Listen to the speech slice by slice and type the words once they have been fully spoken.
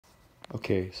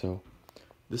Okay, so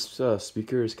this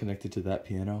speaker is connected to that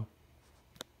piano.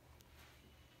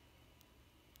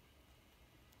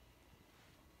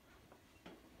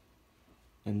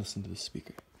 And listen to the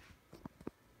speaker.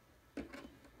 I'm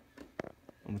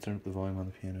gonna turn up the volume on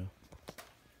the piano.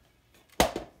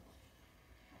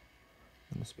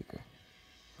 And the speaker.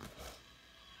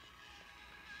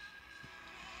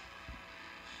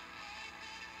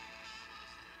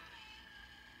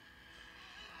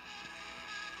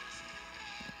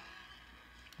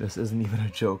 This isn't even a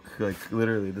joke. Like,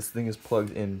 literally, this thing is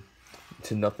plugged in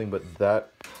to nothing but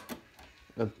that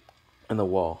and the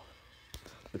wall.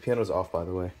 The piano's off, by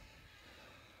the way.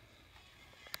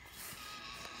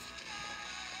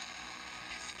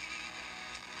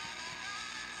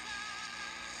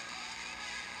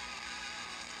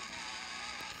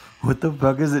 What the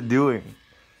fuck is it doing?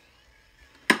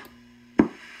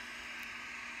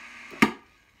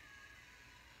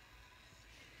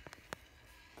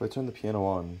 If I turn the piano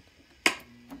on...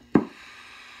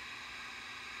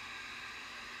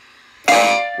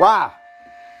 Wow!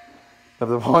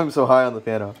 The volume's so high on the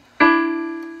piano.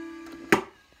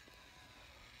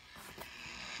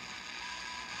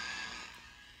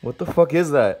 What the fuck is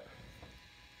that?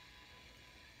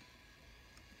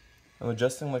 I'm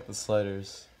adjusting like the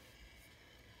sliders.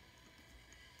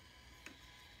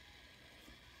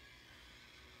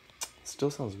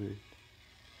 Still sounds weird.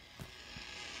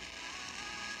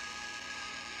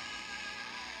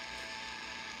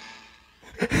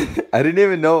 I didn't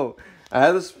even know. I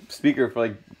had this speaker for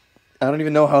like, I don't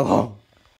even know how long.